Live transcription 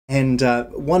And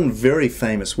one very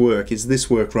famous work is this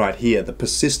work right here, The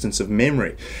Persistence of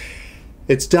Memory.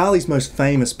 It's Dali's most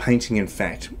famous painting, in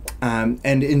fact. And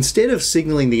instead of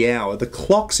signalling the hour, the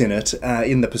clocks in it,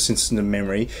 in The Persistence of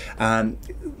Memory,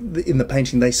 in the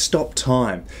painting, they stop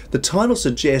time. The title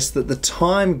suggests that the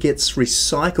time gets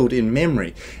recycled in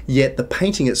memory, yet the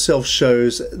painting itself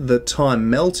shows the time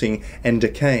melting and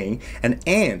decaying, and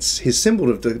ants, his symbol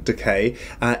of decay,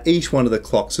 eat one of the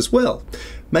clocks as well.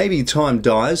 Maybe time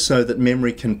dies so that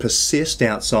memory can persist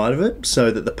outside of it,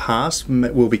 so that the past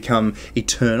will become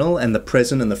eternal and the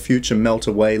present and the future melt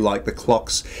away like the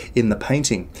clocks in the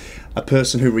painting. A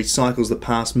person who recycles the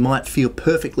past might feel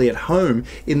perfectly at home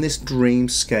in this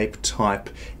dreamscape type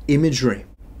imagery.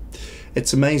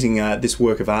 It's amazing, this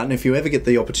work of art, and if you ever get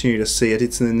the opportunity to see it,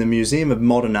 it's in the Museum of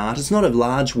Modern Art. It's not a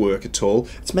large work at all.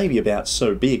 It's maybe about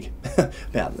so big,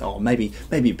 maybe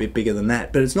a bit bigger than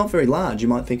that, but it's not very large. You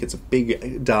might think it's a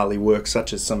big Dali work,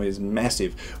 such as some of his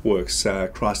massive works,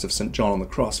 Christ of St. John on the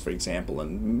Cross, for example,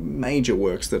 and major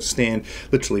works that stand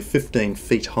literally 15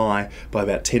 feet high by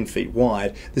about 10 feet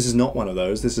wide. This is not one of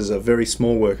those. This is a very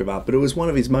small work of art, but it was one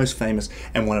of his most famous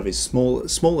and one of his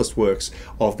smallest works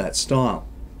of that style.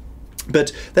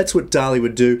 But that's what Dali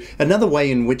would do. Another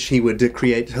way in which he would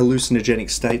create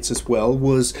hallucinogenic states as well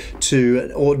was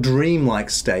or dream-like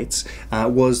states,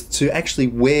 was to actually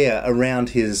wear around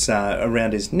his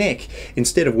neck,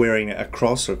 instead of wearing a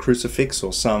cross or crucifix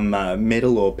or some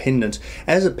medal or pendant,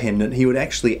 as a pendant, he would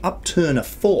actually upturn a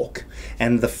fork.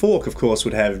 And the fork, of course,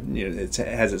 would have, it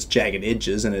has its jagged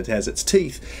edges and it has its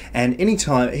teeth. And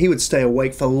anytime he would stay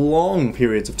awake for long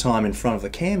periods of time in front of the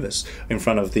canvas, in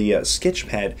front of the sketch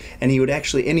pad, and he would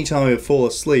actually, anytime he would fall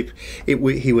asleep, it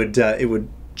would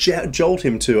jolt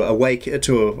him to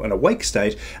an awake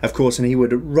state, of course, and he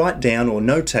would write down or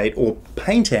notate or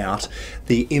paint out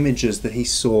the images that he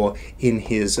saw in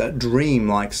his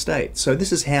dream-like state. So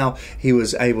this is how he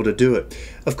was able to do it.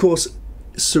 Of course,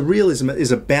 Surrealism is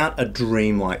about a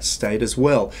dreamlike state as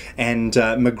well, and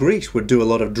Magritte would do a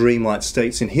lot of dreamlike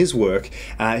states in his work.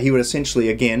 He would essentially,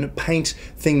 again, paint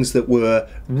things that were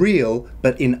real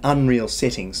but in unreal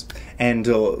settings, and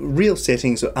real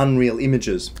settings or unreal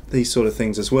images, these sort of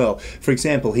things as well. For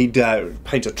example, he'd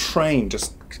paint a train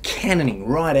just cannoning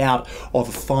right out of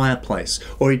a fireplace,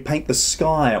 or he'd paint the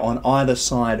sky on either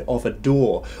side of a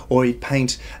door, or he'd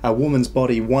paint a woman's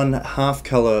body one half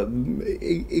color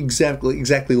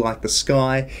exactly like the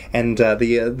sky, and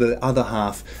the other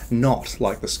half not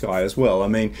like the sky as well. I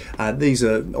mean, these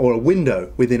are, or a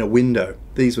window within a window.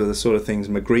 These were the sort of things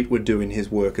Magritte would do in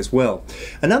his work as well.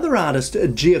 Another artist,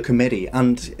 Giacometti,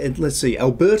 and let's see,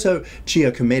 Alberto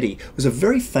Giacometti was a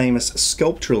very famous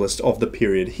sculpturalist of the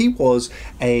period. He was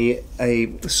a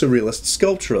surrealist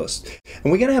sculpturalist.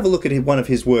 And we're going to have a look at one of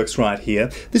his works right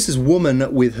here. This is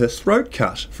Woman with Her Throat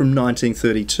Cut from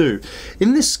 1932.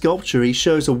 In this sculpture, he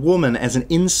shows a woman as an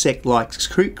insect-like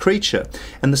creature,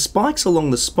 and the spikes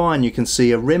along the spine you can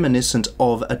see are reminiscent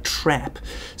of a trap,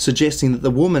 suggesting that the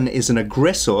woman is an aggressor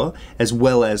as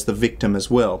well as the victim as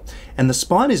well. And the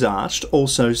spine is arched,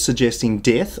 also suggesting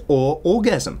death or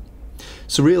orgasm.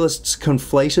 Surrealists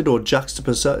conflated or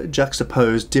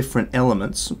juxtaposed different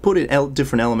elements,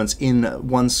 different elements in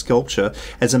one sculpture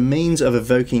as a means of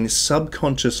evoking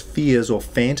subconscious fears or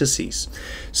fantasies.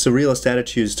 Surrealist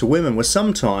attitudes to women were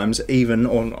sometimes, even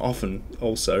or often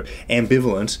also,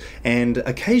 ambivalent and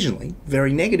occasionally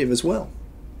very negative as well.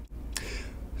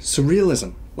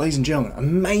 Surrealism, ladies and gentlemen,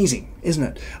 amazing, isn't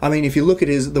it? I mean, if you look at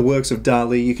the works of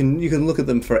Dali, you can look at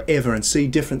them forever and see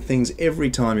different things every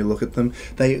time you look at them.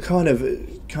 They kind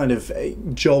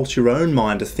of jolt your own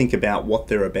mind to think about what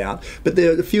they're about. But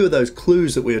there are a few of those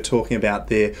clues that we were talking about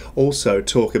there also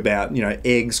talk about,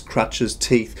 eggs, crutches,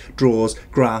 teeth, drawers,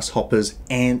 grasshoppers,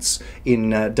 ants in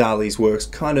Dali's works,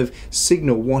 kind of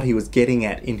signal what he was getting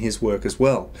at in his work as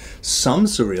well. Some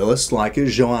surrealists, like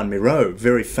Joan Miró,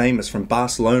 very famous from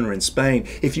Barcelona in Spain.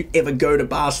 If you ever go to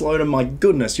Barcelona, my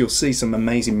goodness, you'll see some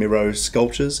amazing Miró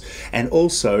sculptures, and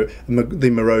also the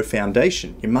Miró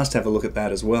Foundation. You must have a look at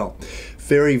that as well.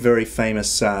 Very, very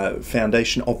famous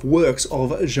foundation of works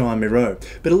of Jean Miró.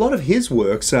 But a lot of his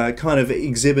works kind of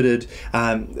exhibited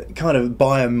kind of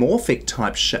biomorphic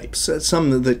type shapes.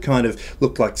 Some that kind of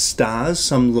look like stars,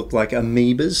 some look like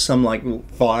amoebas, some like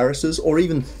viruses, or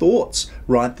even thoughts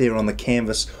right there on the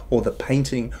canvas or the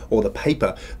painting or the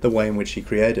paper, the way in which he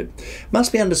created.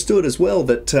 Must be understood as well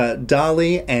that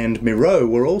Dali and Miró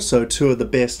were also two of the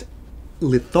best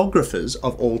lithographers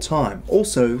of all time,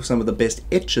 also some of the best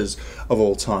etchers of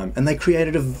all time, and they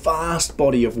created a vast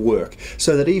body of work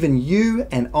so that even you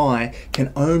and I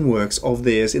can own works of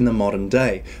theirs in the modern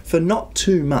day for not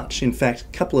too much. In fact,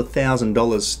 a couple of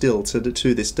 $1,000s still to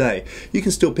this day. You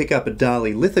can still pick up a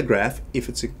Dali lithograph if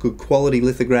it's a good quality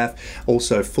lithograph,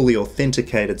 also fully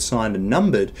authenticated, signed and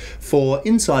numbered, for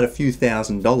inside a few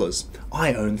 $1,000s.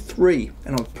 I own 3,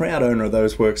 and I'm a proud owner of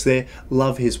those works there.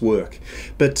 Love his work.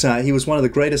 But he was one of the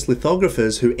greatest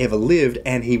lithographers who ever lived,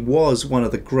 and he was one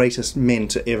of the greatest men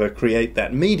to ever create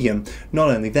that medium. Not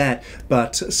only that,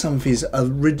 but some of his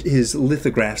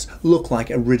lithographs look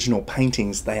like original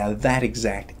paintings. They are that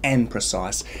exact and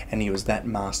precise, and he was that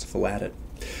masterful at it.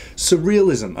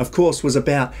 Surrealism, of course, was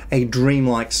about a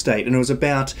dreamlike state, and it was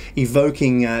about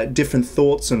evoking different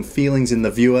thoughts and feelings in the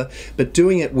viewer, but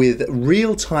doing it with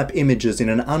real-type images in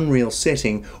an unreal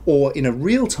setting, or in a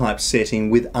real-type setting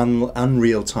with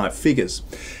unreal-type figures.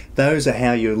 Those are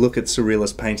how you look at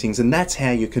surrealist paintings, and that's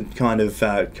how you can kind of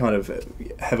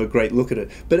have a great look at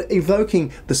it. But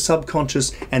evoking the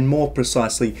subconscious, and more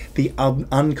precisely the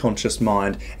unconscious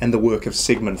mind, and the work of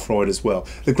Sigmund Freud as well.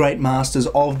 The great masters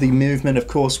of the movement, of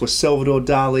course, were Salvador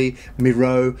Dali,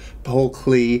 Miro, Paul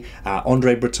Klee,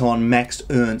 Andre Breton, Max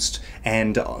Ernst,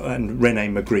 and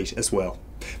René Magritte as well.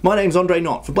 My name's Andre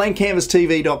Knott for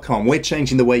BlankCanvasTV.com. We're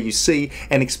changing the way you see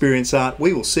and experience art.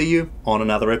 We will see you on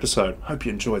another episode. Hope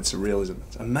you enjoyed Surrealism.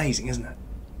 It's amazing, isn't it?